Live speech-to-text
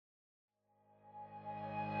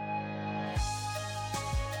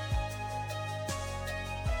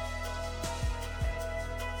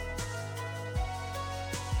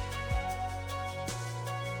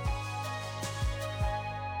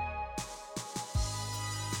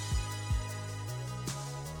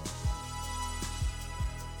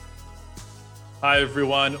Hi,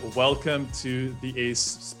 everyone. Welcome to the Ace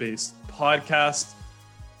Space podcast.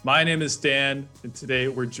 My name is Dan, and today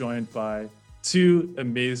we're joined by two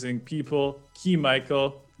amazing people. Key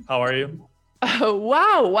Michael, how are you? Oh,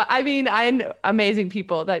 wow. I mean, I'm amazing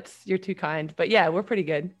people. You're too kind. But yeah, we're pretty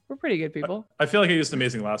good. We're pretty good people. I feel like I used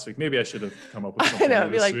amazing last week. Maybe I should have come up with something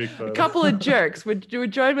this week. But... a couple of jerks. We're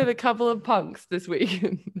joined with a couple of punks this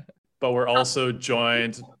week. But we're also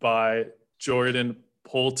joined by Jordyn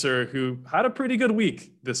Poulter, who had a pretty good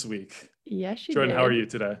week this week. Yes, she Jordyn, did. how are you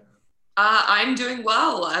today? I'm doing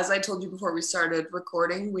well. As I told you before we started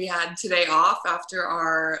recording, we had today off after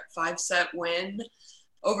our 5-set win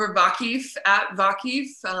over Vakif at Vakif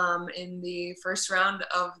in the first round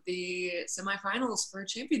of the semifinals for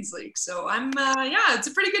Champions League. So it's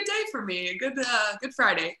a pretty good day for me. A good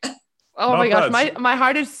Friday. Oh my gosh, my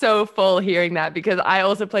heart is so full hearing that, because I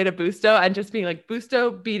also played a Busto, and just being like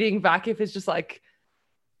Busto beating Vakif is just like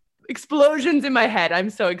explosions in my head. I'm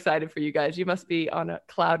so excited for you guys. You must be on a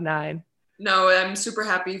cloud nine. No, I'm super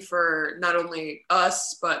happy for not only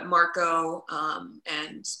us, but Marco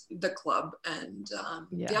and the club. And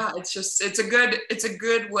it's a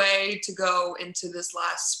good way to go into this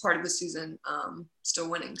last part of the season still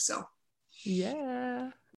winning. So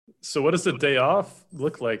yeah. So what does the day off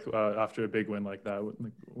look like after a big win like that?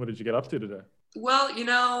 What did you get up to today? Well,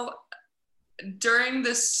 during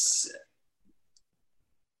this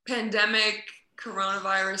pandemic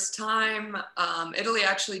coronavirus time, Italy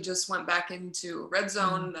actually just went back into red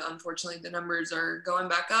zone. Unfortunately, the numbers are going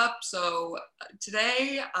back up. So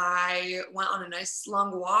today I went on a nice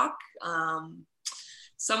long walk.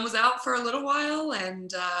 Sun was out for a little while,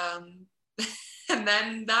 and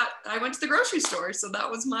then I went to the grocery store. So that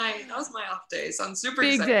was my off day. So I'm super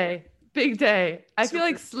excited. Big day. I feel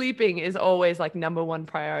like sleeping is always like number one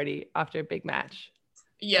priority after a big match.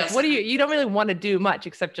 Yes. What you don't really want to do much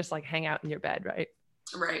except just like hang out in your bed, right?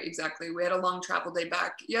 Right, exactly. We had a long travel day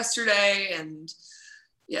back yesterday, and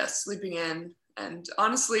sleeping in. And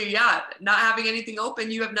honestly, not having anything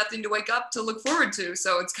open, you have nothing to wake up to look forward to.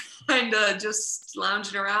 So it's kind of just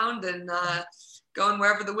lounging around and going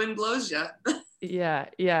wherever the wind blows you.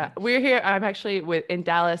 Yeah. We're here. I'm actually in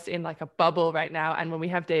Dallas in like a bubble right now. And when we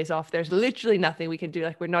have days off, there's literally nothing we can do.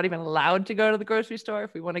 Like, we're not even allowed to go to the grocery store.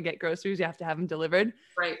 If we want to get groceries, you have to have them delivered.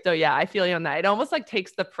 Right. So yeah, I feel you on that. It almost like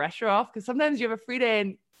takes the pressure off, because sometimes you have a free day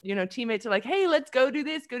and, teammates are like, hey, let's go do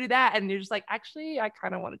this, go do that. And you're just like, actually, I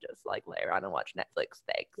kind of want to just like lay around and watch Netflix.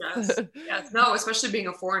 Thanks. Yes. No, especially being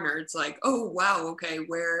a foreigner. It's like, oh, wow. Okay.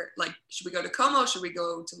 Should we go to Como? Should we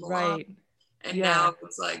go to Milan? Right. And now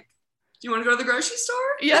it's like, do you want to go to the grocery store?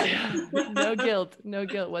 Yeah. No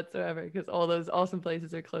guilt whatsoever, because all those awesome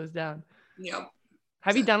places are closed down. Yep.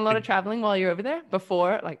 Have you done a lot of traveling while you're over there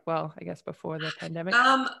before? I guess before the pandemic.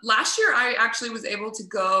 Last year I actually was able to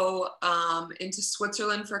go into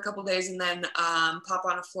Switzerland for a couple of days, and then pop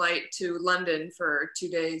on a flight to London for 2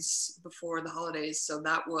 days before the holidays. So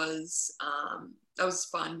that was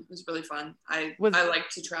fun. It was really fun. I like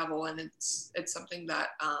to travel, and it's something that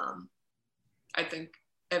I think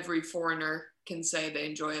every foreigner can say they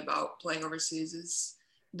enjoy about playing overseas is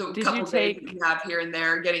the couple days that you have here and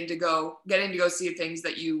there, getting to go see things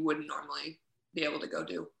that you wouldn't normally be able to go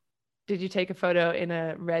do. Did you take a photo in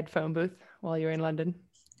a red phone booth while you were in London?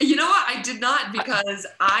 You know what? I did not, because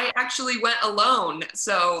I actually went alone.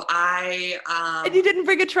 So and you didn't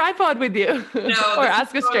bring a tripod with you? No. Or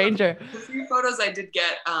ask a stranger. The few photos I did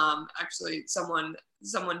get, actually someone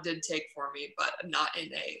did take for me, but not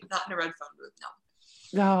in a red phone booth.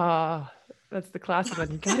 No. Oh, that's the classic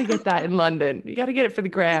one. You got to get that in London. You got to get it for the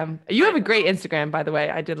gram. You have a great Instagram, by the way.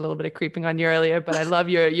 I did a little bit of creeping on you earlier, but I love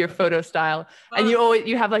your photo style. And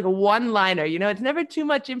you have like a one-liner, it's never too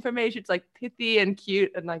much information. It's like pithy and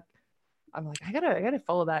cute. And like, I'm like, I gotta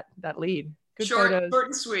follow that lead. Good photos. Short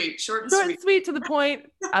and sweet. Short and sweet to the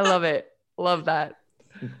point. I love it. Love that.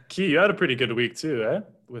 Key, you had a pretty good week too, eh?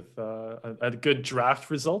 With a good draft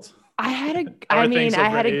result. I had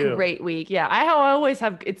a great week. Yeah. I always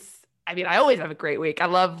have a great week. I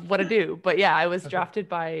love what I do, but yeah, I was drafted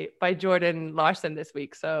by Jordyn Larson this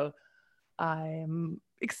week. So I'm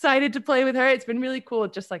excited to play with her. It's been really cool.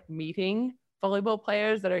 Just like meeting volleyball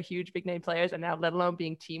players that are huge, big name players, and now let alone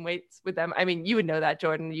being teammates with them. I mean, you would know that,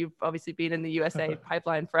 Jordyn. You've obviously been in the USA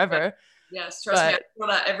pipeline forever. Yes, trust me, I feel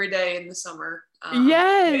that every day in the summer.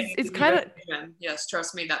 Yes, it's kind of. Yes,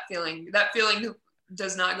 trust me, that feeling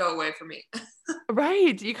does not go away for me.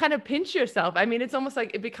 Right, you kind of pinch yourself. I mean, it's almost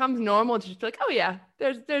like it becomes normal to just be like, oh yeah,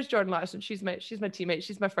 there's Jordyn Larson. She's my teammate.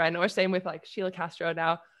 She's my friend. Or same with like Sheila Castro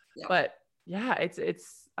now. Yeah. But yeah,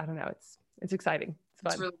 it's I don't know. It's exciting.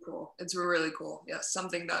 It's really cool. It's really cool. Yeah,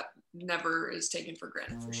 something that never is taken for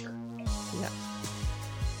granted for sure. Yeah.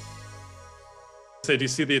 So do you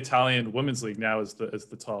see the Italian women's league now as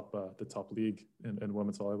the top league in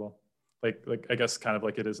women's volleyball? Like I guess kind of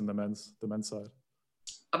like it is in the men's side.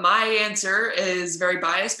 My answer is very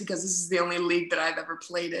biased because this is the only league that I've ever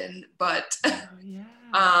played in. But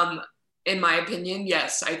in my opinion,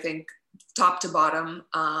 yes, I think top to bottom,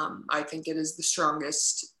 I think it is the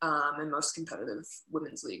strongest and most competitive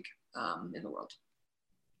women's league in the world.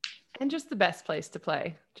 And just the best place to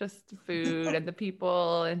play. Just the food and the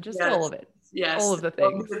people and just all of it. Yes. All of the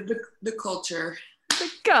things. The culture. The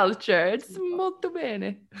culture. It's molto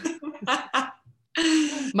bene.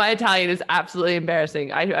 My Italian is absolutely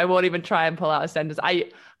embarrassing. I won't even try and pull out a sentence. I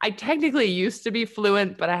technically used to be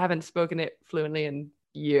fluent, but I haven't spoken it fluently in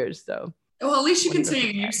years. So. Well, at least you can say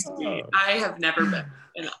you used to be. I have never been,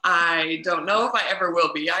 and I don't know if I ever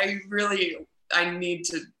will be. I need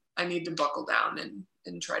to buckle down and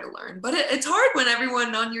try to learn. But it's hard when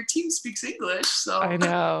everyone on your team speaks English. So I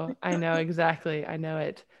know exactly. I know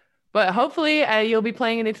it. But hopefully you'll be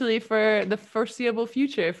playing in Italy for the foreseeable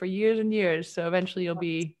future, for years and years. So eventually you'll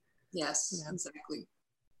be. Yes, exactly.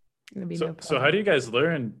 So how do you guys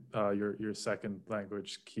learn your second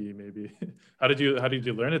language, Key? Maybe how did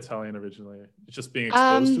you learn Italian originally? Just being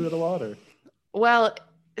exposed to it a lot, or? Well,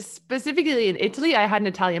 specifically in Italy, I had an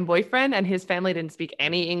Italian boyfriend, and his family didn't speak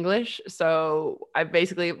any English, so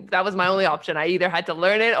that was my only option. I either had to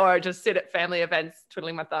learn it or just sit at family events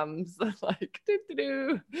twiddling my thumbs, like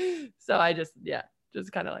doo. So I just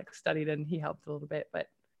kind of like studied, and he helped a little bit, but.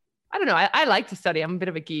 I don't know. I like to study. I'm a bit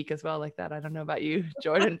of a geek as well like that. I don't know about you,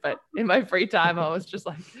 Jordyn, but in my free time, I was just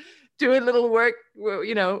like doing little work,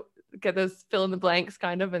 get those fill in the blanks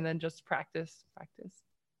kind of, and then just practice.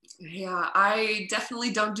 Yeah, I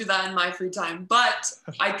definitely don't do that in my free time. But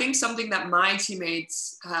I think something that my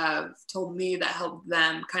teammates have told me that helped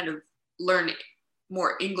them kind of learn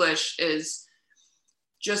more English is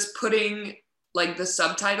just putting like the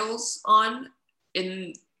subtitles on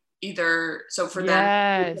in either, so for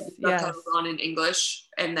them, subtitles on in English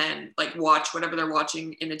and then like watch whatever they're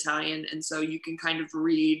watching in Italian. And so you can kind of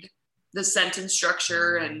read the sentence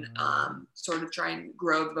structure and sort of try and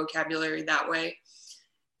grow the vocabulary that way.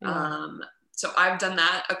 So I've done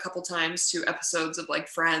that a couple times to episodes of like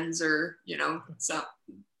Friends or, so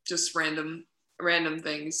just random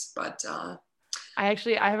things. But I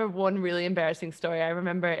have one really embarrassing story. I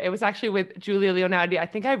remember it was actually with Giulia Leonardi. I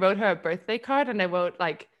think I wrote her a birthday card and I wrote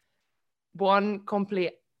like buon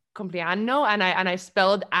compleanno and I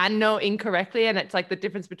spelled anno incorrectly, and it's like the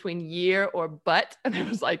difference between year or butt, and it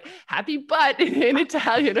was like happy butt in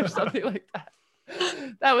Italian or something like that.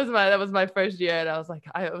 That was my first year, and I was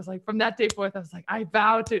like from that day forth I was like, I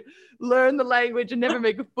vow to learn the language and never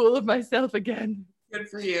make a fool of myself again. Good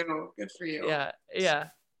for you. Yeah.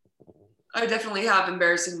 I definitely have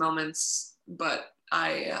embarrassing moments, but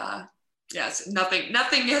nothing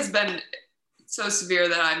has been so severe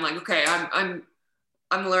that I'm like, okay, I'm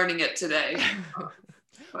learning it today.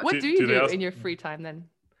 What do you do in your free time then?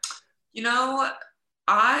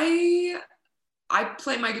 I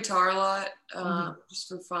play my guitar a lot, just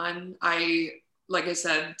for fun. Like I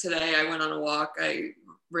said, today I went on a walk. I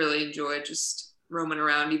really enjoyed just roaming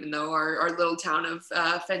around, even though our little town of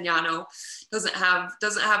Fagnano doesn't have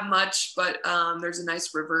much, but there's a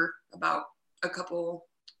nice river about a couple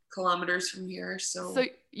kilometers from here. So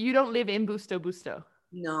you don't live in Busto?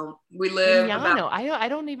 No, we live Fagnano. I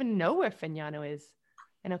don't even know where Fagnano is.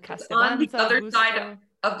 I know Castellanza, on the other Busto. side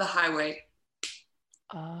of the highway.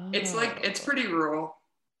 Oh. It's pretty rural.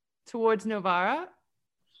 Towards Novara?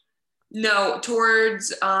 No,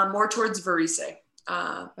 more towards Varese.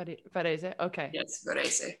 Varese, okay. Yes,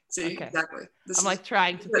 Varese. See, okay. Exactly. I'm like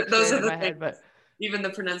trying to picture it in my head, but even the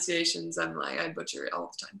pronunciations, I'm like, I butcher it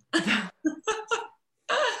all the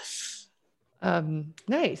time.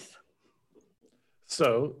 Nice.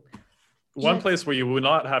 So one place where you would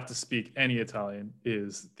not have to speak any Italian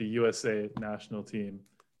is the USA national team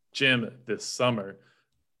gym this summer.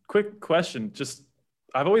 Quick question,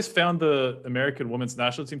 I've always found the American women's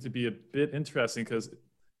national team to be a bit interesting because,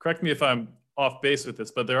 correct me if I'm off base with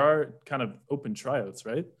this, but there are kind of open tryouts,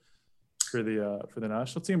 right? For the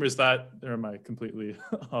national team, or am I completely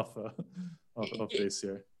off base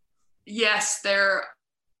here? Yes, there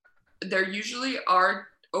usually are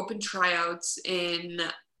open tryouts in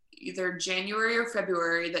either January or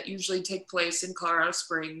February that usually take place in Colorado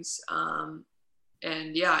Springs.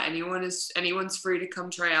 And yeah, anyone's free to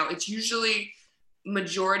come try out. It's usually,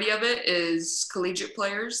 majority of it is collegiate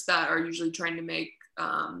players that are usually trying to make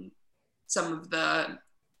some of the,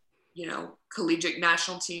 collegiate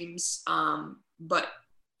national teams. but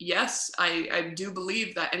yes, I do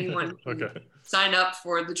believe that anyone can Okay. sign up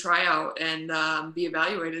for the tryout and be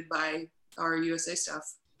evaluated by our USA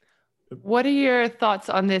staff. What are your thoughts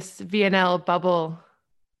on this VNL bubble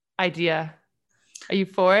idea? Are you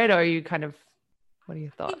for it, or are you kind of, what are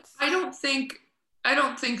your thoughts? I don't think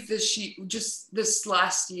just this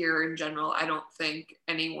last year in general, I don't think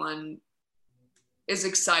anyone is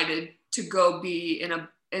excited to go be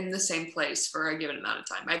in the same place for a given amount of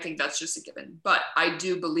time. I think that's just a given. But I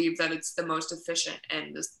do believe that it's the most efficient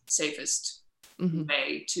and the safest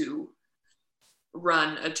way to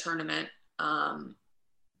run a tournament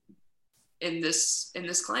in this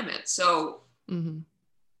climate. So am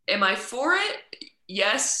I for it?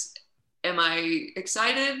 Yes. Am I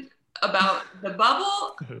excited about the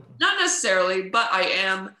bubble? Not necessarily, but I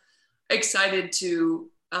am excited to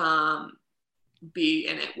be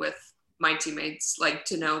in it with my teammates, like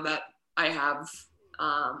to know that I have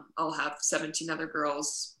I'll have 17 other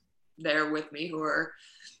girls there with me who are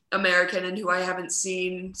American and who I haven't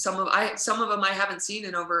seen. Some of them I haven't seen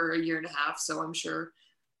in over a year and a half, so I'm sure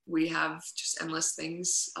we have just endless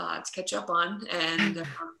things to catch up on, and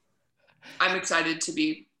I'm excited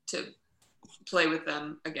to play with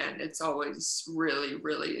them again. It's always really,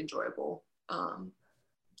 really enjoyable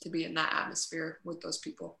to be in that atmosphere with those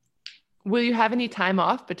people. Will you have any time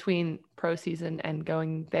off between pro season and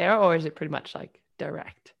going there, or is it pretty much like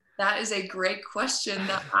direct? That is a great question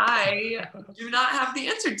that I do not have the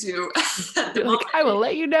answer to. I will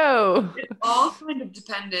let you know. It's all kind of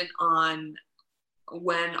dependent on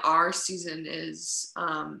when our season is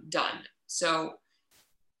done. So,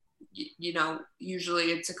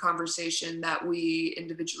 usually it's a conversation that we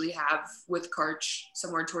individually have with Karch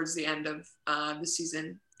somewhere towards the end of the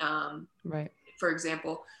season. Right. For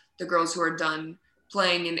example, the girls who are done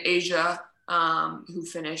playing in Asia, who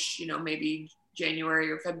finish, maybe January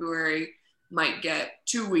or February, might get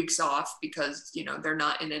 2 weeks off because, they're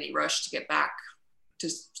not in any rush to get back to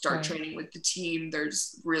start training with the team.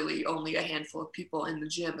 There's really only a handful of people in the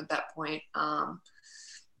gym at that point.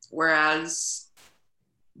 Whereas,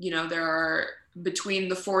 there are between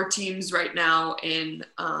the 4 teams right now in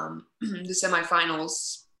the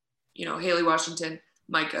semifinals, Haley Washington,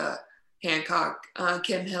 Micah Hancock,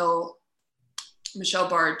 Kim Hill, Michelle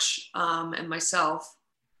Barch, and myself.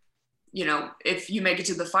 If you make it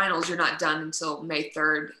to the finals, you're not done until May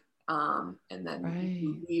 3rd. And then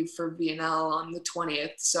you leave for VNL on the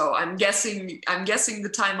 20th. So I'm guessing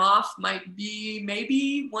the time off might be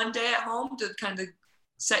maybe one day at home to kind of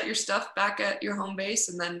set your stuff back at your home base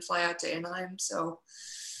and then fly out to Anaheim. So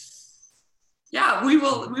yeah, we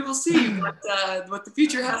will see what the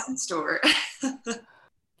future has in store.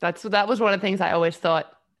 That was one of the things I always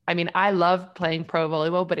thought. I mean, I love playing pro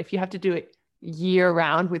volleyball, but if you have to do it year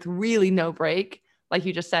round with really no break, like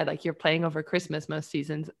you just said, like you're playing over Christmas most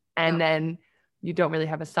seasons, and then you don't really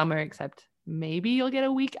have a summer except maybe you'll get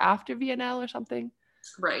a week after VNL or something.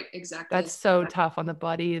 Right, exactly. That's so tough on the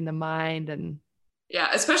body and the mind. And yeah,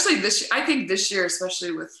 especially I think this year,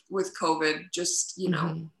 especially with COVID, just,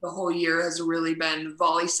 the whole year has really been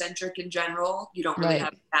volley centric in general. You don't really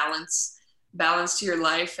have balance to your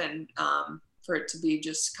life, and for it to be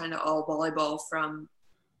just kind of all volleyball from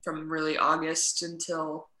really August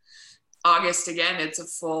until August again, it's a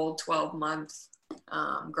full 12-month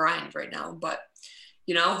grind right now. But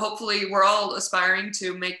hopefully we're all aspiring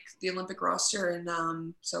to make the Olympic roster,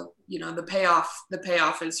 and so the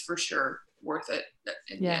payoff is for sure worth it.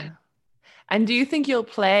 And do you think you'll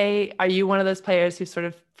play? Are you one of those players who sort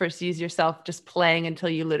of foresees yourself just playing until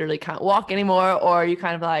you literally can't walk anymore, or are you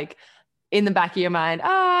kind of like in the back of your mind,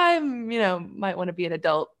 I'm might want to be an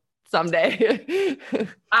adult someday?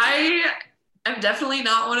 I'm definitely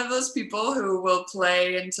not one of those people who will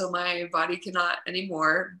play until my body cannot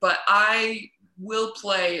anymore, but I will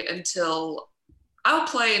play until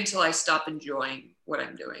I stop enjoying what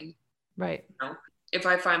I'm doing. Right. If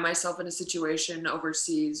I find myself in a situation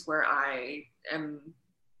overseas where I am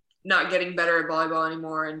not getting better at volleyball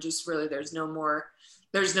anymore, and just really there's no more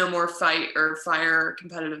fight or fire or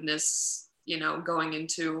competitiveness, going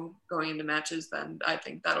into matches, then I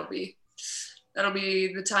think that'll be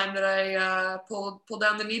the time that I pull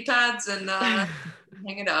down the knee pads and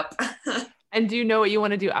hang it up. And do you know what you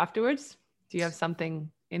want to do afterwards? Do you have something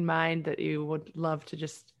in mind that you would love to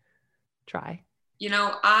just try?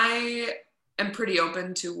 I am pretty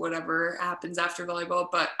open to whatever happens after volleyball,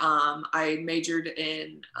 but I majored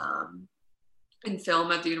in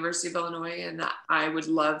film at the University of Illinois, and I would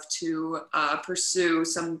love to pursue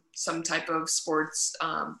some type of sports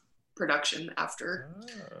production after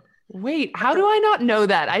Wait, how do I not know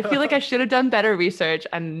that? I feel like I should have done better research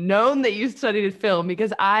and known that you studied film,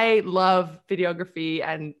 because I love videography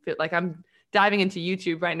and like I'm diving into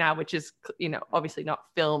YouTube right now, which is, obviously not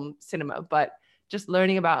film cinema, but just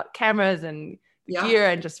learning about cameras and the gear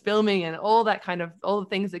and just filming and all that kind of, all the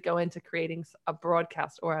things that go into creating a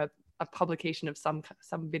broadcast or a publication of some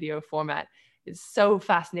video format is so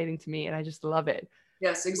fascinating to me. And I just love it.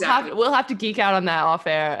 Yes, exactly. We'll have to geek out on that off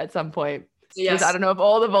air at some point. Yes. I don't know if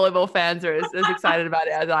all the volleyball fans are as excited about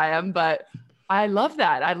it as I am, but I love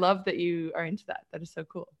that. I love that you are into that. That is so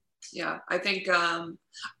cool. Yeah, I think,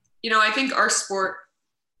 I think our sport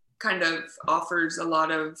kind of offers a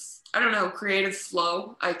lot of, creative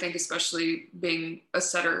flow. I think especially being a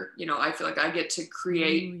setter, I feel like I get to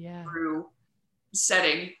create through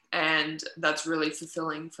setting, and that's really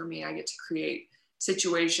fulfilling for me. I get to create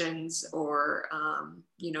situations or,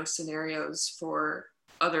 scenarios for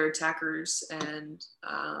other attackers and,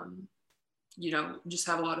 just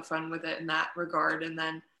have a lot of fun with it in that regard. And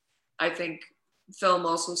then I think film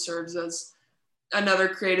also serves as another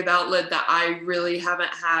creative outlet that I really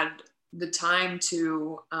haven't had the time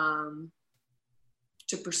to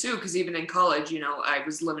pursue, because even in college, I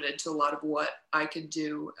was limited to a lot of what I could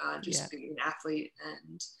do, being an athlete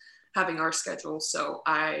and having our schedule. So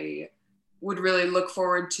I would really look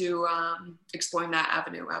forward to exploring that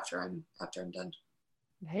avenue after I'm done.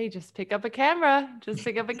 Hey, just pick up a camera.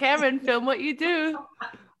 And film what you do.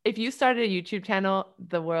 If you started a YouTube channel,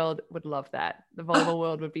 the world would love that. The volleyball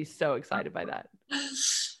world would be so excited by that.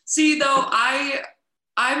 See, though,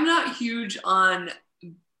 I'm not huge on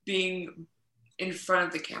being in front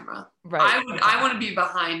of the camera. Right. I want to be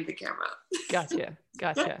behind the camera. Gotcha.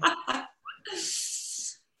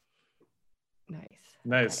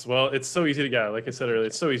 Nice. Well, it's so easy to get, like I said earlier,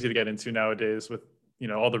 it's so easy to get into nowadays with,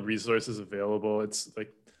 all the resources available. It's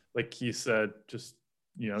like Keith said, just,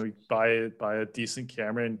 buy a decent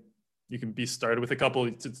camera and you can be started with a couple of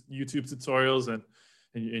YouTube tutorials and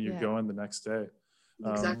you're going the next day.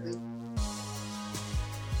 Exactly.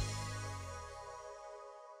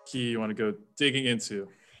 Key, you want to go digging into?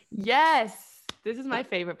 Yes. This is my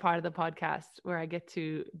favorite part of the podcast, where I get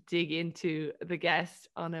to dig into the guest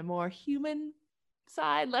on a more human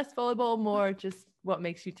side, less volleyball, more just what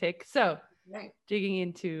makes you tick. So digging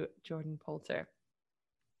into Jordyn Poulter.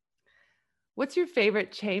 What's your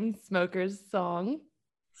favorite Chainsmokers song?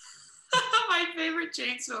 My favorite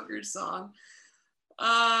Chainsmokers song.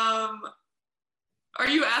 Are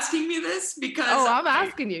you asking me this because? Oh, I'm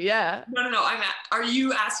asking you. Yeah. No. Are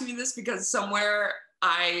you asking me this because somewhere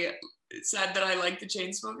I said that I like the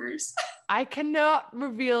Chainsmokers? I cannot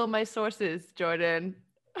reveal my sources, Jordyn.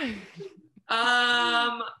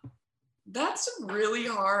 That's really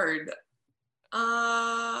hard.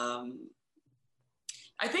 I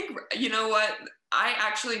think, you know what? I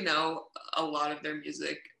actually know a lot of their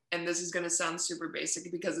music, and this is going to sound super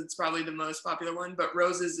basic because it's probably the most popular one, but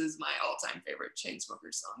Roses is my all-time favorite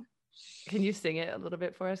Chainsmokers song. Can you sing it a little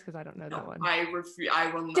bit for us? Because I don't know that one. I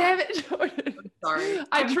will not. Damn it, Jordyn. I'm sorry.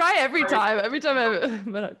 I try every time.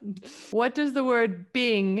 But what does the word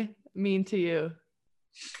Bing mean to you?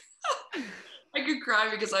 I could cry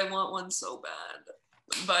because I want one so bad.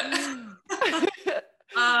 But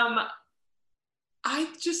I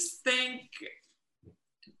just think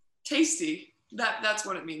tasty. That's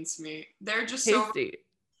what it means to me. They're just tasty.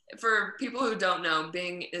 So, for people who don't know,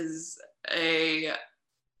 Bing is a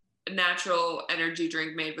natural energy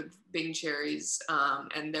drink made with Bing cherries,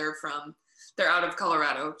 and they're out of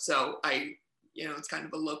Colorado. So it's kind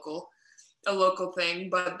of a local thing,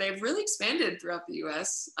 but they've really expanded throughout the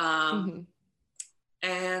US.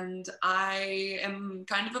 And I am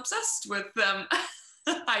kind of obsessed with them.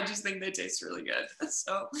 I just think they taste really good.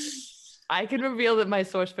 So I can reveal that my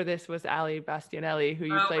source for this was Ali Bastianelli, who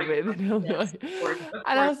you played with in Illinois. Yes,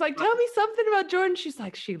 and I was like, tell me something about Jordyn. She's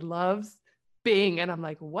like, she loves Bing. And I'm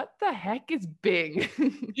like, what the heck is Bing?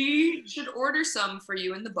 She should order some for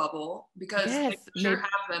you in the bubble, because they sure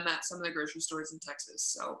have them at some of the grocery stores in Texas.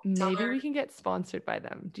 So maybe we can get sponsored by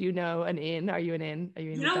them. Do you know an in? Are you an in? Are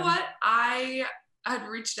you in? You know what? I had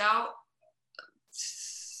reached out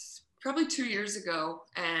probably 2 years ago,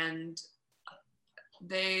 and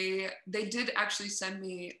they did actually send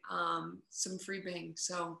me some free Bing.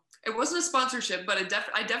 So it wasn't a sponsorship, but I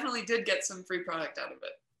definitely did get some free product out of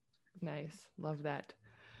it. Nice. Love that.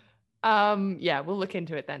 We'll look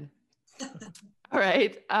into it then. All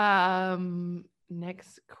right.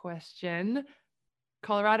 Next question.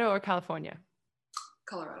 Colorado or California?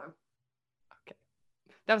 Colorado. Okay.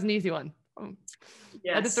 That was an easy one.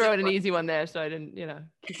 Yes, I had to throw in an easy one there so I didn't,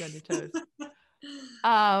 keep you on your toes.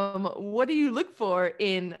 What do you look for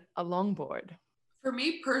in a longboard? For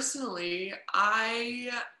me personally,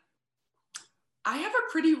 I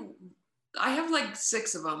have like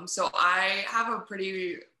 6 of them, so I have a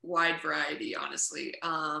pretty wide variety, honestly.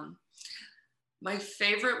 My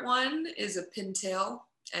favorite one is a pintail,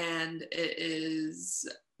 and it is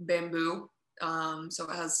bamboo. So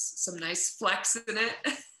it has some nice flex in it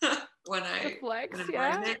when I'm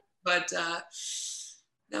riding it. But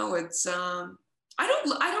no, it's I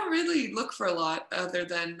don't really look for a lot other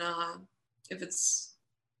than if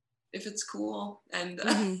it's cool, and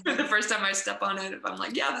the first time I step on it, if I'm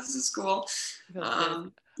like, yeah, this is cool.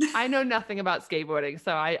 I know nothing about skateboarding,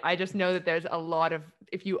 so I just know that there's a lot of,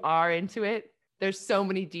 if you are into it, there's so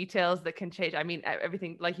many details that can change. I mean,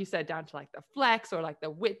 everything, like you said, down to like the flex or like the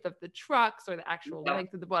width of the trucks or the actual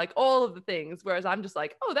length of the board, like all of the things. Whereas I'm just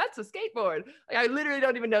like, oh, that's a skateboard. Like I literally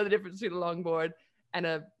don't even know the difference between a longboard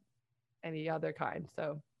and any other kind.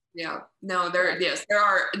 So yeah, no, there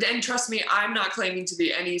are, and trust me, I'm not claiming to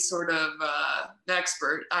be any sort of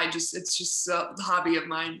expert. It's just a hobby of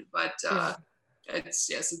mine, but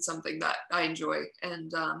it's something that I enjoy.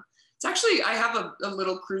 And it's actually, I have a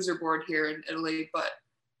little cruiser board here in Italy, but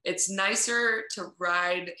it's nicer to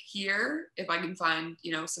ride here if I can find,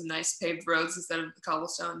 some nice paved roads instead of the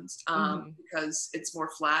cobblestones, because it's more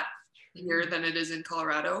flat here than it is in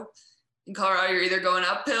Colorado. In Colorado, you're either going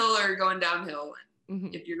uphill or going downhill.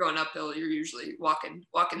 If you're going uphill, you're usually walking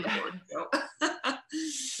the board. So.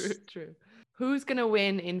 True. Who's gonna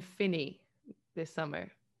win in Finny this summer?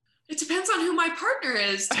 It depends on who my partner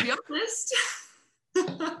is, to be honest.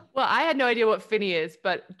 Well, I had no idea what Finny is,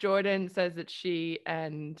 but Jordyn says that she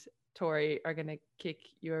and Tori are gonna kick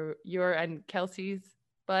your and Kelsey's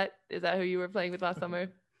butt. Is that who you were playing with last summer?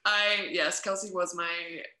 Yes, Kelsey was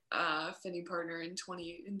my Finny partner in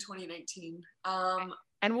 2019.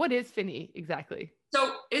 And what is Finny exactly?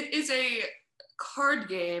 So it is a card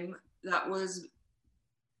game that was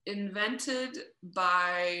invented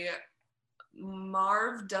by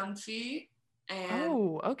Marv Dunphy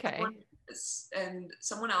and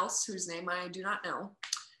someone else whose name I do not know,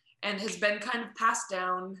 and has been kind of passed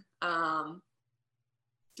down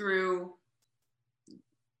through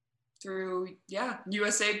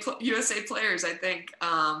USA players, I think.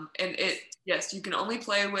 And you can only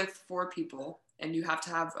play with 4 people, and you have to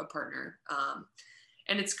have a partner.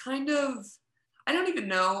 And it's kind of, I don't even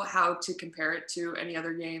know how to compare it to any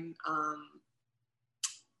other game.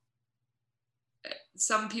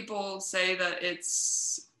 Some people say that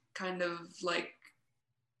it's kind of like,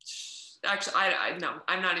 actually, I no,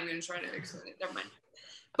 I'm not even going to try to explain it. Never mind.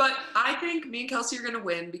 But I think me and Kelsey are going to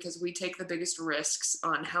win because we take the biggest risks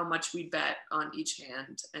on how much we bet on each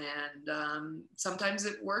hand. And sometimes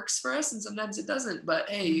it works for us and sometimes it doesn't. But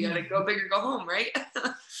hey, you got to go big or go home, right?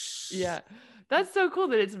 Yeah. That's so cool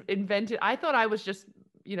that it's invented. I thought I was just,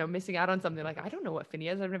 missing out on something. Like, I don't know what Finny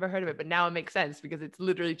is. I've never heard of it. But now it makes sense because it's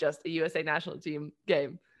literally just a USA national team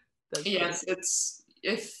game. Yes, it's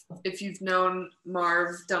if you've known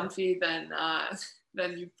Marv Dunphy, then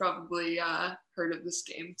you've probably heard of this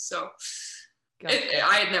game. So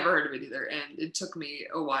I had never heard of it either, and it took me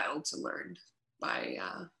a while to learn by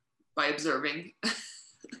observing.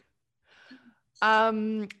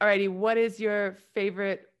 Alrighty, what is your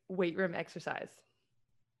favorite weight room exercise?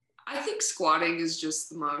 I think squatting is just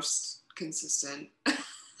the most consistent.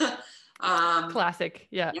 Classic,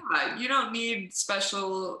 yeah. Yeah, you don't need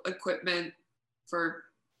special equipment for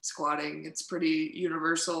squatting. It's pretty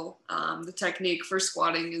universal. The technique for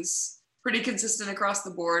squatting is pretty consistent across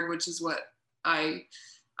the board, which is what I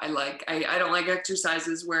like. I don't like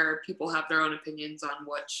exercises where people have their own opinions on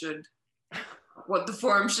what the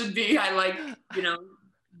form should be. I like,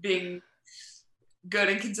 being good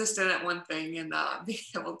and consistent at one thing and being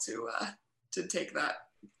able to take that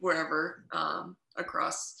wherever,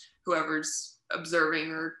 across whoever's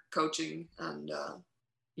observing or coaching. And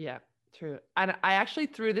yeah, true. And I actually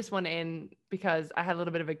threw this one in because I had a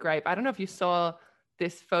little bit of a gripe. I don't know if you saw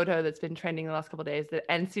this photo that's been trending the last couple of days, the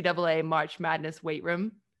NCAA March Madness weight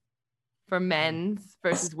room for men's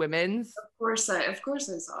versus women's. Of course I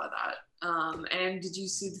saw that. And did you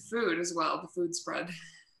see the food as well, the food spread?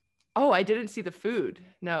 Oh, I didn't see the food.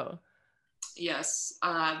 No. Yes.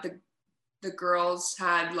 The girls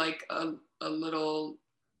had like a little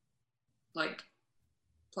like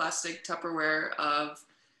plastic Tupperware of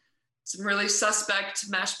some really suspect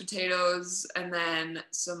mashed potatoes and then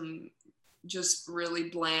some just really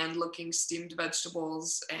bland looking steamed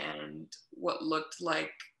vegetables and what looked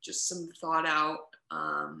like just some thawed out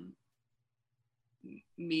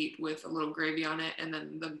meat with a little gravy on it. And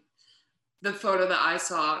then the photo that I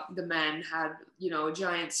saw, the men had, a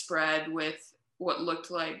giant spread with what looked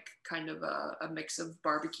like kind of a mix of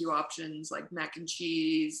barbecue options, like mac and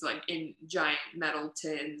cheese, like in giant metal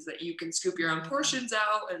tins that you can scoop your own portions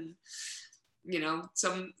out, and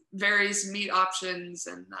some various meat options.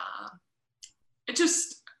 And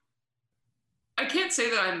I can't say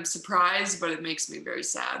that I'm surprised, but it makes me very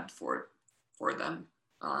sad for them,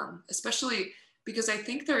 especially because I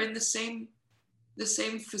think they're in the same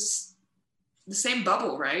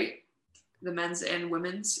bubble, right? The men's and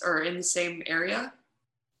women's are in the same area.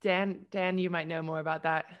 Dan, you might know more about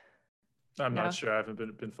that. I'm not sure. I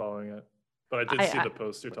haven't been following it, but I did see the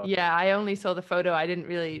post you're talking. Yeah, I only saw the photo. I didn't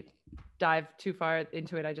really dive too far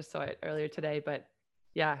into it. I just saw it earlier today, but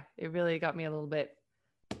yeah, it really got me a little bit.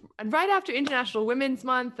 And right after International Women's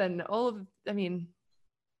Month and I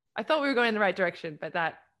thought we were going in the right direction, but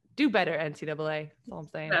do better, NCAA. That's all I'm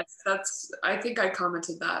saying. That's. I think I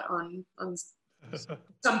commented that on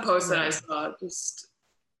some post that I saw. Just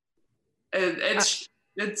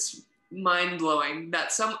it's mind blowing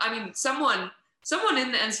that someone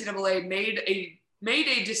in the NCAA made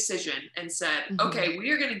a decision and said, okay, we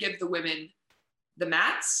are going to give the women the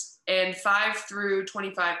mats and 5 through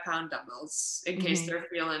 25 pound dumbbells in case they're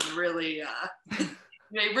feeling really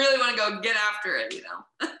they really want to go get after it,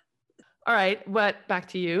 All right, back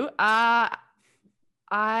to you. I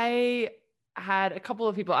had a couple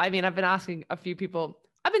of people. I've been asking a few people.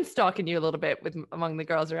 I've been stalking you a little bit among the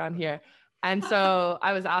girls around here. And so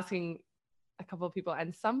I was asking a couple of people,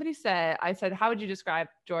 and somebody said, how would you describe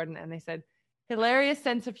Jordyn? And they said, hilarious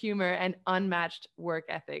sense of humor and unmatched work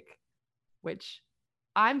ethic, which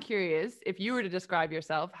I'm curious, if you were to describe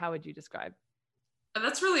yourself, how would you describe?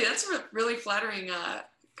 That's a really flattering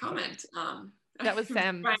comment. That was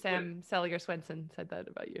Sam Selliger Swenson said that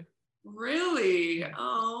about you. Really? Yeah.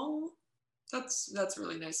 Oh, that's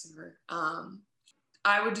really nice of her.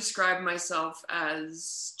 I would describe myself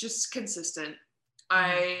as just consistent.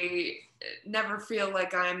 I never feel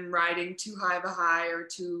like I'm riding too high of a high or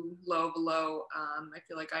too low of a low. I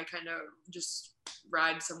feel like I kind of just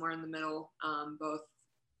ride somewhere in the middle, both,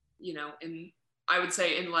 I would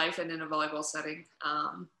say in life and in a volleyball setting.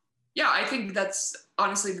 I think that's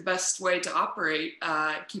honestly the best way to operate.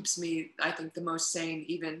 It keeps me, I think, the most sane,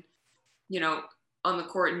 even, on the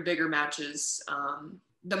court in bigger matches.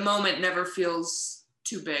 The moment never feels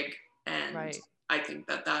too big. And right. I think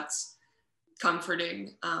that's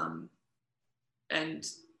comforting. And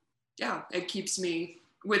it keeps me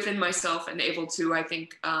within myself and able to, I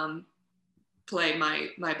think, play my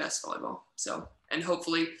best volleyball. So, and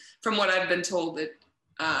hopefully from what I've been told, it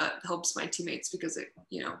helps my teammates because it,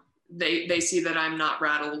 they see that I'm not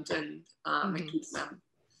rattled, and it keeps them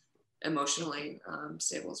emotionally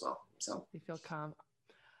stable as well. So you feel calm.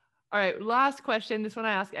 All right, last question. This one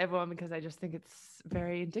I ask everyone because I just think it's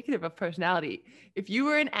very indicative of personality. If you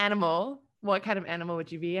were an animal, what kind of animal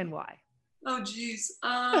would you be and why? Oh, geez.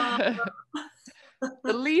 The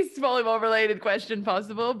least volleyball related question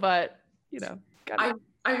possible, but I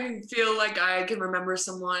feel like I can remember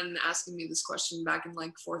someone asking me this question back in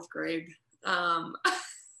like 4th grade.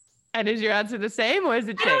 And is your answer the same or is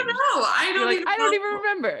it changed? I don't know. I don't even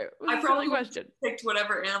remember. I probably picked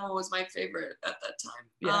whatever animal was my favorite at that time.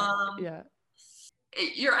 Yeah.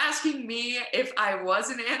 You're asking me if I was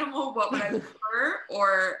an animal, what would I prefer?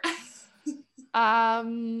 Or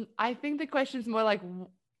I think the question's more like,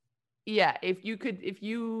 if your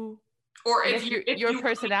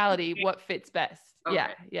personality, what fits best?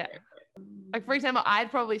 Okay. Yeah. Like, for example,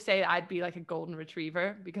 I'd probably say I'd be like a golden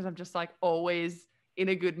retriever because I'm just like always in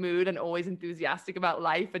a good mood and always enthusiastic about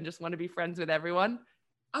life and just want to be friends with everyone.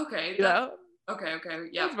 Okay. Okay.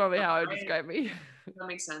 Yeah. That's probably how I would describe me. That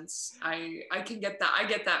makes sense. I can get that. I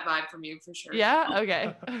get that vibe from you for sure. Yeah.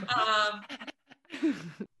 Okay.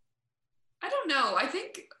 I don't know. I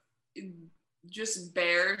think just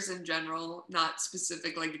bears in general, not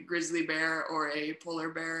specific like a grizzly bear or a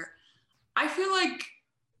polar bear. I feel like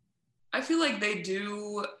they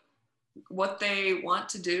do what they want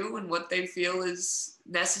to do and what they feel is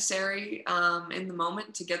necessary in the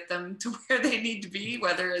moment to get them to where they need to be,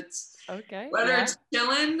 whether it's it's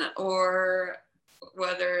chilling or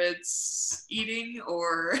whether it's eating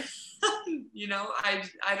or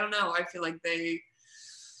I don't know. I feel like they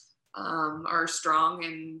are strong,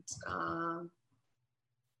 and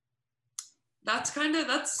that's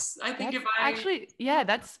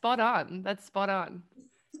spot on.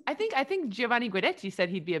 I think Giovanni Guidetti said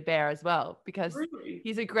he'd be a bear as well because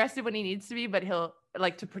he's aggressive when he needs to be, but he'll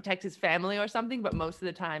like to protect his family or something. But most of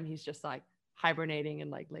the time he's just like hibernating and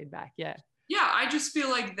like laid back. Yeah. I just feel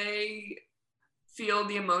like they feel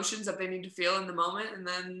the emotions that they need to feel in the moment and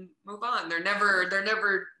then move on. They're never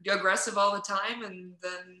aggressive all the time, and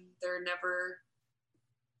then they're never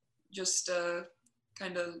just a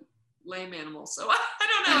kind of lame animal. So I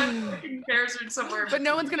don't know. I think bears are somewhere. But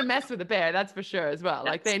no one's going to mess with a bear. That's for sure as well.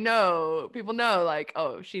 Like people know like,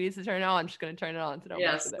 oh, she needs to turn it on. She's going to turn it on. So don't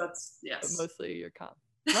mess with it. Yes. But mostly you're calm.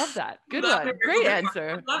 Love that. Good one. Great answer.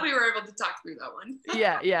 I'm glad we were able to talk through that one.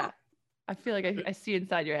 Yeah. I feel like I see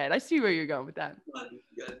inside your head. I see where you're going with that.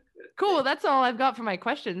 Good. Cool. Well, that's all I've got for my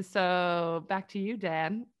questions. So back to you,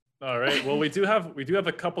 Dan. All right. Well, we do have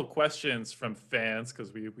a couple questions from fans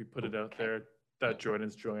because we put it out there that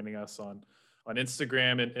Jordyn's joining us on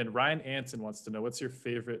Instagram, and Ryan Anson wants to know, what's your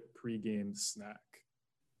favorite pregame snack?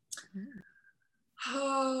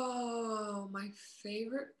 Oh, my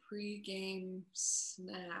favorite pregame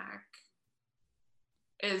snack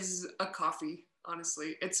is a coffee.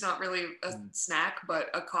 Honestly, it's not really a snack, but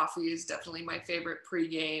a coffee is definitely my favorite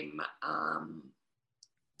pregame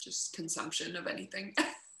just consumption of anything.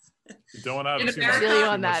 You don't have too much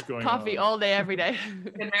on that coffee all day, every day.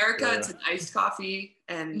 In America, it's an iced coffee,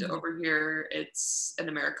 and over here, it's an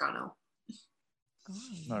Americano.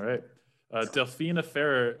 All right. Delphina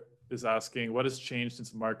Ferrer is asking, what has changed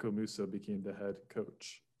since Marco Musso became the head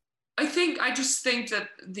coach? I just think that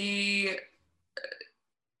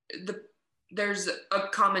there's a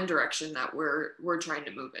common direction that we're trying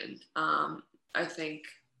to move in. I think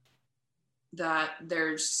that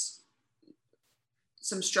there's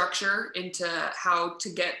some structure into how to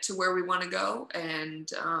get to where we want to go, and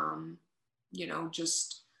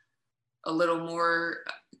just a little more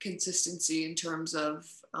consistency in terms of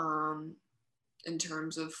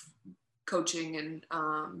coaching and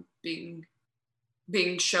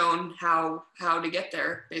being shown how to get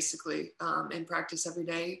there, basically, in practice every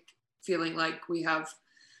day, feeling like we have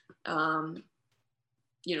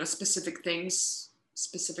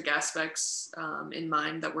specific aspects in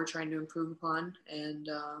mind that we're trying to improve upon. And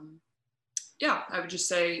I would just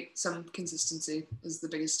say some consistency is the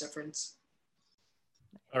biggest difference.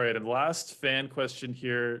 All right, and last fan question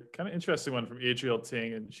here, kind of interesting one from Adriel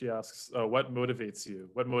Ting, and she asks, what motivates you?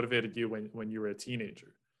 What motivated you when you were a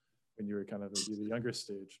teenager, when you were kind of the younger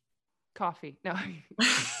stage? Coffee. No.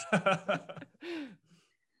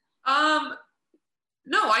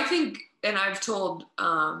 No, I think, and I've told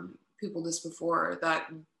people this before,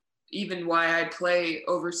 that even why I play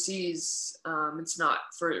overseas, it's not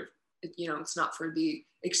for the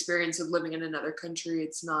experience of living in another country.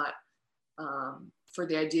 It's not for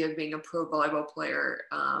the idea of being a pro volleyball player.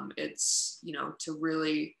 It's, to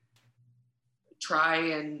really try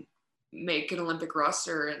and make an Olympic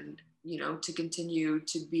roster and, to continue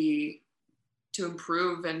to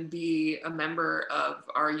improve and be a member of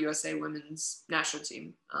our USA women's national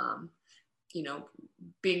team.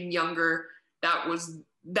 Being younger, that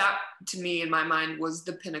to me, in my mind, was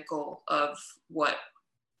the pinnacle of what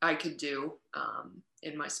I could do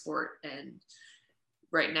in my sport. And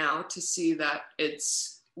right now, to see that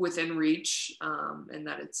it's within reach and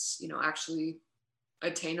that it's, actually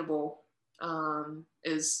attainable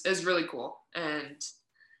is really cool. And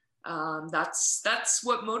that's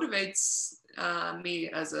what motivates me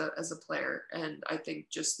as a player. And I think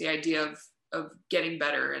just the idea of getting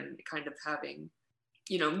better and kind of having,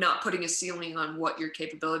 not putting a ceiling on what your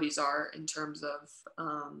capabilities are in terms of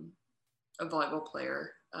a volleyball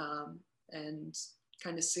player, and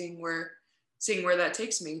kind of seeing where that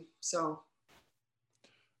takes me. So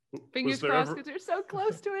fingers crossed, because you're so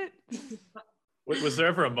close to it. Was there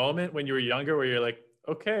ever a moment when you were younger where you're like,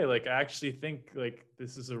 okay, like I actually think like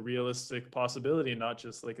this is a realistic possibility, not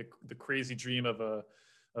just like the crazy dream of a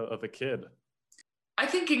kid? I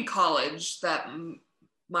think in college that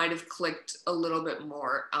might have clicked a little bit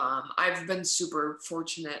more. I've been super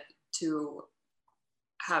fortunate to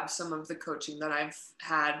have some of the coaching that I've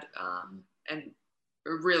had, and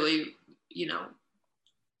really,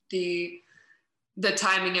 the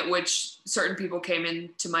timing at which certain people came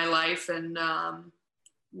into my life and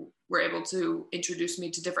were able to introduce me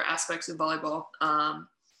to different aspects of volleyball,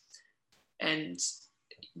 and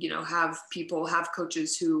have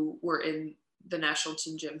coaches who were in the national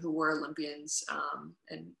team gym, who were Olympians,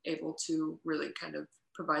 and able to really kind of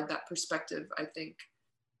provide that perspective, I think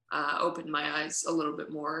opened my eyes a little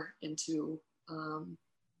bit more into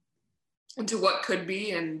what could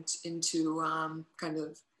be, and into kind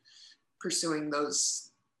of pursuing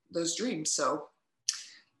those dreams. So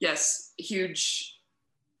yes,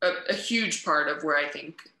 a huge part of where I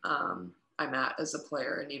think I'm at as a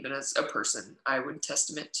player, and even as a person, I would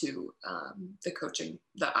testament to the coaching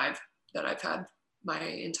that I've had my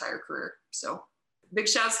entire career. So big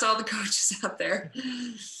shouts to all the coaches out there. Do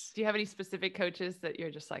you have any specific coaches that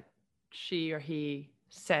you're just like, she or he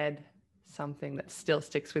said something that still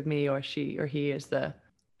sticks with me, or she or he is the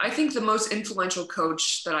I think the most influential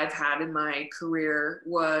coach that I've had in my career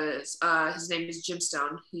was, his name is Jim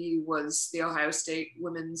Stone. He was the Ohio State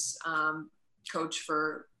women's coach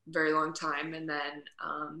for a very long time, and then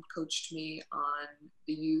coached me on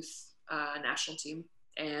the youth national team,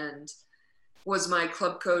 and was my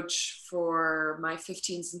club coach for my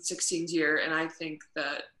 15th and 16th year. And I think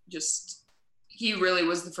that he really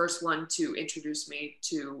was the first one to introduce me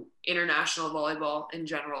to international volleyball in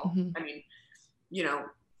general. Mm-hmm. I mean, you know,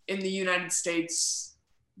 in the United States,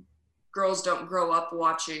 girls don't grow up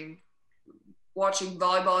watching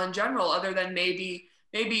volleyball in general, other than maybe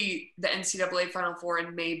the NCAA Final Four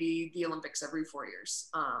and maybe the Olympics every 4 years.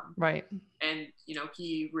 Right. And, you know,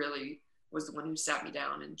 he really was the one who sat me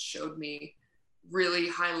down and showed me really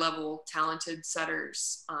high level, talented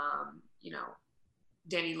setters, you know,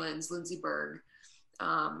 Danny Lins, Lindsey Berg,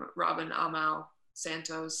 Robin Amau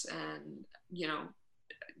Santos, and, you know,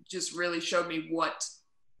 just really showed me what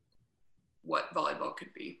volleyball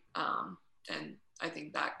could be. And I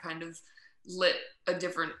think that kind of lit a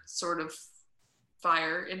different sort of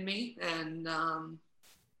fire in me. And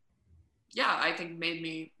yeah, I think made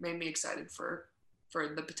me excited for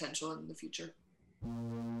the potential in the future.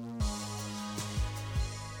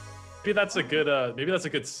 Maybe that's a good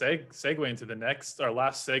segue into our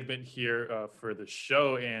last segment here for the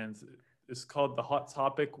show, and it's called the hot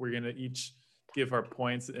topic. We're gonna each give our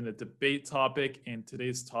points in a debate topic, and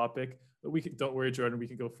today's topic. But don't worry, Jordyn, we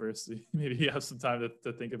can go first. Maybe you have some time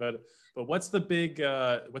to think about it. But what's the big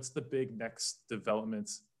next development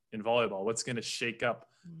in volleyball? What's gonna shake up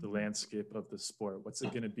the landscape of the sport? What's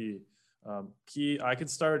it gonna be? Key, I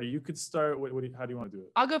could start, or you could start. How do you want to do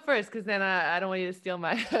it? I'll go first, because then I don't want you to steal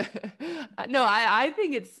my. No, I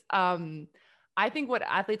think it's. I think what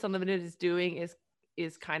Athletes Unlimited is doing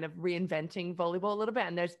is kind of reinventing volleyball a little bit,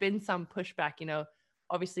 and there's been some pushback. You know,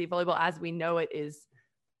 obviously volleyball as we know it is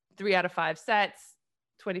 3 out of 5 sets,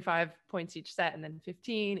 25 points each set, and then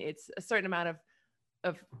 15. It's a certain amount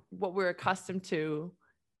of what we're accustomed to,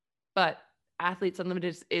 but Athletes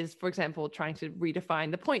Unlimited is, for example, trying to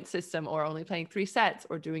redefine the point system, or only playing 3 sets,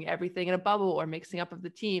 or doing everything in a bubble, or mixing up of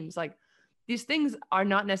the teams. Like, these things are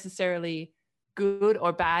not necessarily good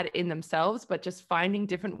or bad in themselves, but just finding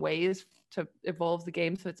different ways to evolve the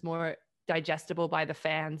game so it's more digestible by the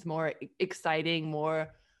fans, more exciting, more,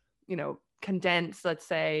 you know, condensed, let's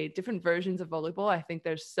say, different versions of volleyball. I think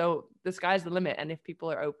the sky's the limit. And if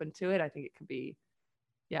people are open to it, I think it could be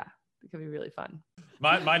really fun.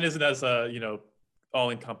 Mine isn't as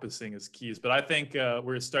all-encompassing as Key's, but I think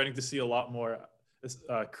we're starting to see a lot more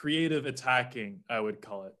creative attacking, I would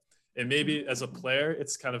call it. And maybe as a player,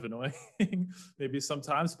 it's kind of annoying, maybe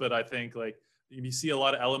sometimes. But I think like you see a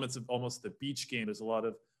lot of elements of almost the beach game. There's a lot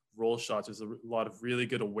of roll shots. There's a lot of really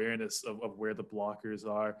good awareness of where the blockers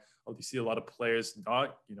are. You see a lot of players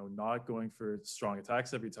not going for strong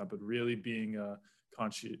attacks every time, but really being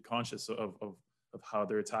conscious of how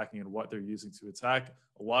they're attacking and what they're using to attack.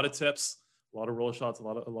 A lot of tips, a lot of roll shots, a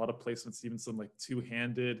lot of placements, even some like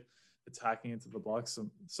two-handed attacking into the block.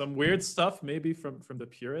 Some weird stuff maybe from the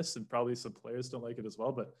purists, and probably some players don't like it as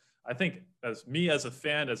well. But I think as a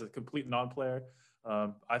fan, as a complete non-player,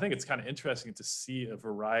 I think it's kind of interesting to see a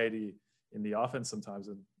variety in the offense sometimes.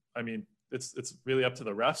 And I mean, it's really up to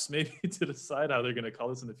the refs maybe to decide how they're going to call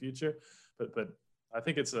this in the future. But I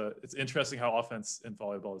think it's interesting how offense in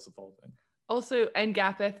volleyball is evolving. Also, and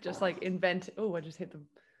Gapeth just like I just hit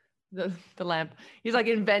the lamp. He's like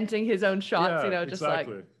inventing his own shots, just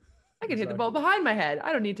exactly. Like I can hit the ball behind my head.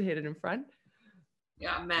 I don't need to hit it in front.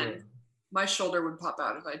 Yeah, man. My shoulder would pop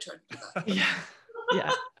out if I tried to do that.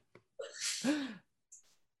 Yeah.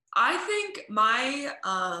 I think my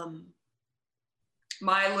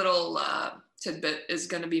my little tidbit is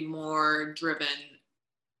going to be more driven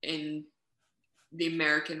in the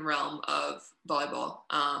American realm of volleyball.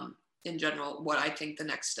 In general, what I think the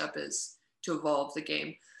next step is to evolve the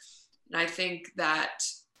game. And I think that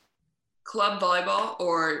club volleyball,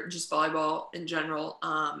 or just volleyball in general,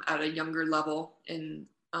 at a younger level in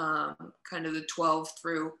kind of the 12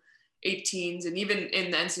 through 18s, and even in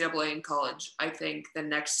the NCAA in college, I think the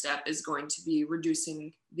next step is going to be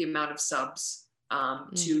reducing the amount of subs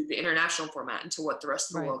to the international format and to what the rest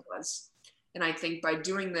of the world was. And I think by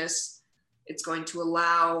doing this, it's going to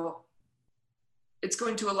allow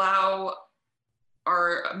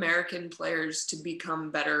our American players to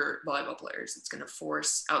become better volleyball players. It's going to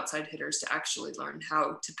force outside hitters to actually learn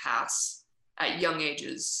how to pass at young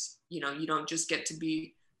ages. You don't just get to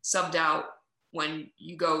be subbed out when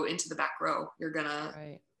you go into the back row. You're gonna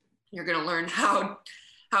learn how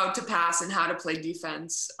to pass and how to play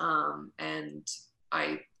defense. And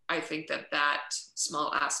I think that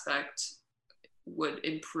small aspect would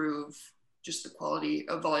improve just the quality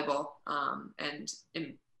of volleyball, and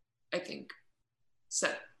I think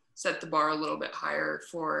set the bar a little bit higher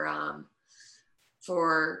for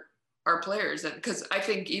our players. And because I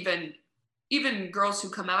think even girls who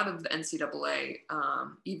come out of the NCAA,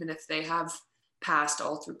 even if they have passed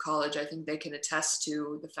all through college, I think they can attest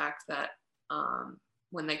to the fact that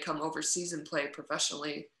when they come overseas and play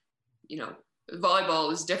professionally, you know,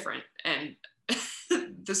 volleyball is different, and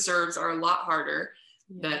the serves are a lot harder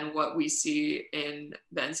than what we see in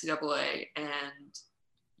the NCAA. And,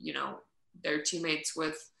 you know, they're teammates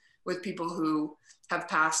with people who have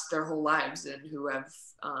passed their whole lives and who have,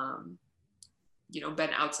 you know, been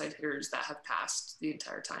outside hitters that have passed the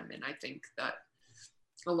entire time. And I think that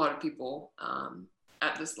a lot of people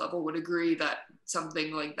at this level would agree that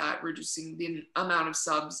something like that, reducing the amount of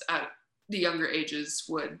subs at the younger ages,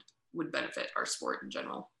 would benefit our sport in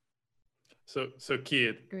general. So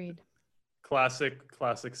Keith, agreed.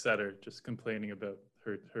 Classic setter, just complaining about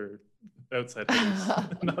her outside hitters.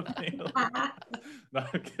 Nothing else. No,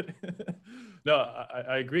 I'm kidding. No,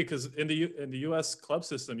 I agree, because in the U.S. club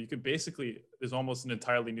system, you could basically, there's almost an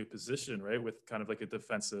entirely new position, right, with kind of like a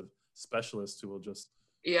defensive specialist who will just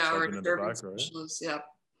or in a the back, specialist, right?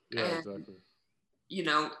 Yeah, and, exactly. You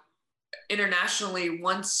know, internationally,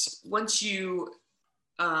 once you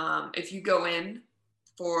if you go in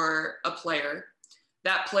for a player,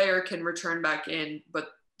 that player can return back in, but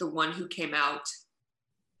the one who came out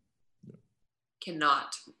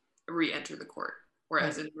cannot re-enter the court.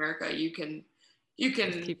 Whereas in America, you can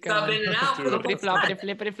sub in and out for the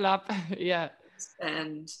flippity flop. Yeah.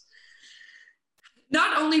 And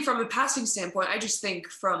not only from a passing standpoint, I just think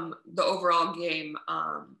from the overall game,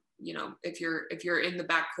 you know, if you're in the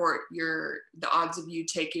backcourt, the odds of you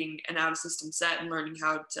taking an out of system set and learning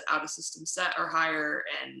how to out of system set are higher.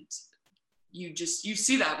 And you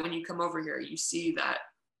see that when you come over here, you see that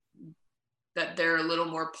they're a little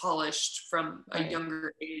more polished from a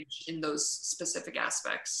younger age in those specific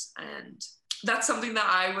aspects. And that's something that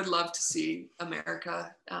I would love to see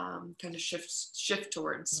America kind of shift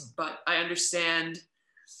towards. But I understand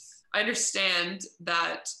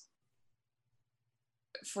that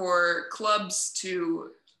for clubs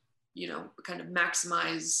to, you know, kind of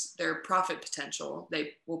maximize their profit potential,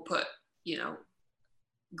 they will put, you know,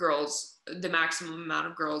 the maximum amount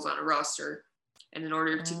of girls on a roster. And in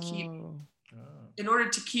order to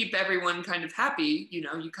keep everyone kind of happy, you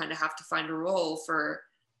know, you kind of have to find a role for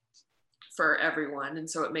everyone. And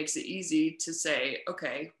so it makes it easy to say,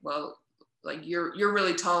 okay, well, like you're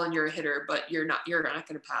really tall and you're a hitter, but you're not going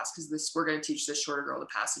to pass, because we're going to teach this shorter girl to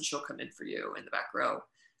pass and she'll come in for you in the back row.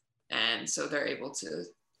 And so they're able to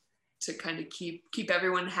kind of keep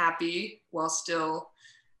everyone happy while still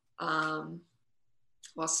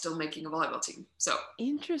making a volleyball team. So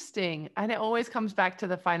interesting. And it always comes back to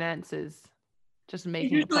the finances, just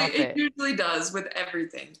making a profit. It usually does with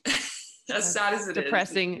everything. As sad as it is.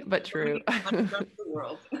 Depressing, but true. Money runs the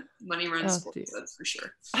world. Money runs sports, that's for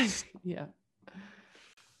sure. Yeah.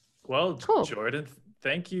 Well, cool. Jordyn,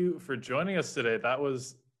 thank you for joining us today. That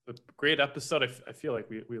was a great episode. I feel like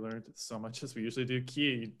we learned so much as we usually do.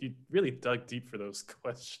 Key, you really dug deep for those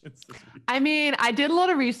questions. I mean, I did a lot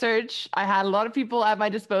of research. I had a lot of people at my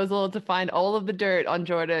disposal to find all of the dirt on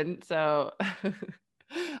Jordyn. So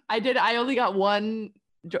I only got one.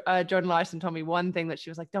 Jordyn Larson told me one thing that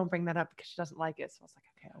she was like, don't bring that up because she doesn't like it. So I was like,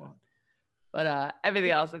 okay, I won't. But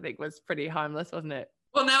everything else I think was pretty harmless, wasn't it?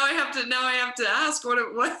 Well, now I have to ask what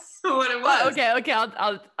it was. Okay.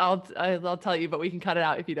 I'll tell you, but we can cut it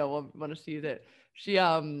out if you don't want us to use it. She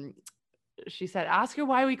said, ask her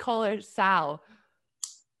why we call her Sal.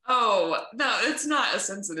 Oh no, it's not a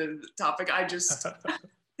sensitive topic.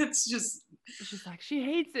 It's just. She's like, she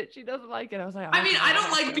hates it. She doesn't like it. I was like, I mean, I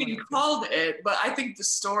don't like being called it, but I think the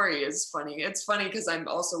story is funny. It's funny because I'm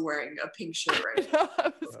also wearing a pink shirt right now.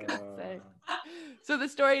 I was gonna say. So the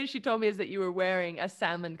story she told me is that you were wearing a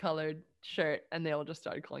salmon-colored shirt, and they all just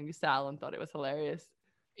started calling you Sal and thought it was hilarious.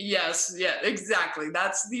 Yes, yeah, exactly.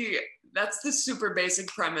 That's the super basic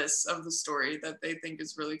premise of the story that they think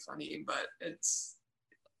is really funny, but it's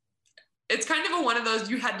kind of one of those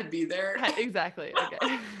you had to be there. Exactly.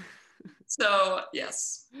 Okay. So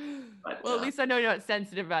yes, but, well, at least I know you're not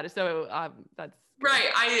sensitive about it. So that's good.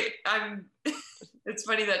 Right. I'm. It's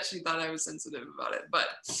funny that she thought I was sensitive about it, but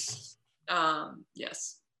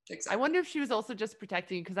yes, exactly. I wonder if she was also just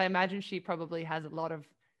protecting you, because I imagine she probably has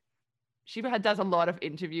does a lot of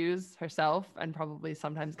interviews herself, and probably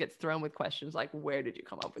sometimes gets thrown with questions like, "Where did you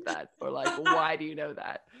come up with that?" or like, "Why do you know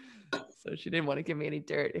that?" So she didn't want to give me any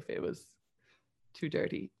dirt if it was too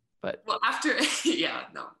dirty. But well, after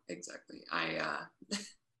no, exactly.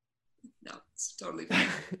 No, it's Totally fine.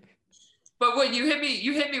 But when you hit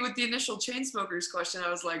me with the initial Chainsmokers question, I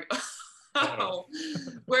was like, oh,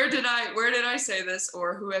 where did I say this,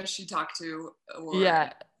 or who has she talked to? Or...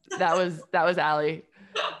 Yeah, that was Allie.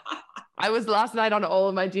 I was last night on all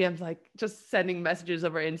of my DMs, like just sending messages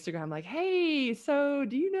over Instagram, like, hey, so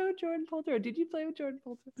do you know Jordyn Poulter? Or did you play with Jordyn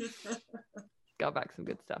Poulter? Got back some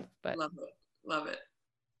good stuff, but love it.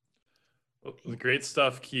 Well, great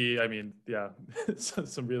stuff, Key. I mean, yeah,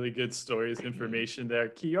 some really good stories, information there.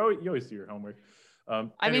 Key, you always do your homework.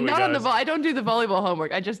 I mean, not guys, on the I don't do the volleyball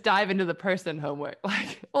homework. I just dive into the person homework,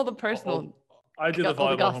 like all the personal. I do the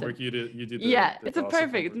volleyball homework. You do the it's a perfect.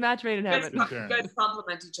 Homework. It's a match made in heaven. You guys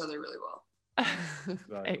complement each other really well.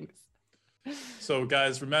 Thanks. So,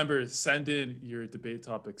 guys, remember, send in your debate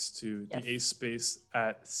topics to the Ace Space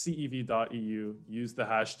at cev.eu. Use the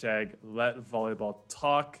hashtag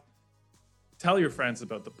 #LetVolleyballTalk. Tell your friends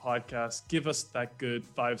about the podcast. Give us that good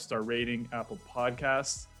 5-star rating, Apple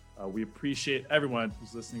Podcasts. We appreciate everyone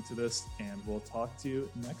who's listening to this, and we'll talk to you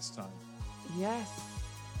next time. Yes.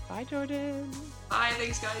 Bye, Jordyn. Bye.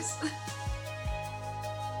 Thanks, guys.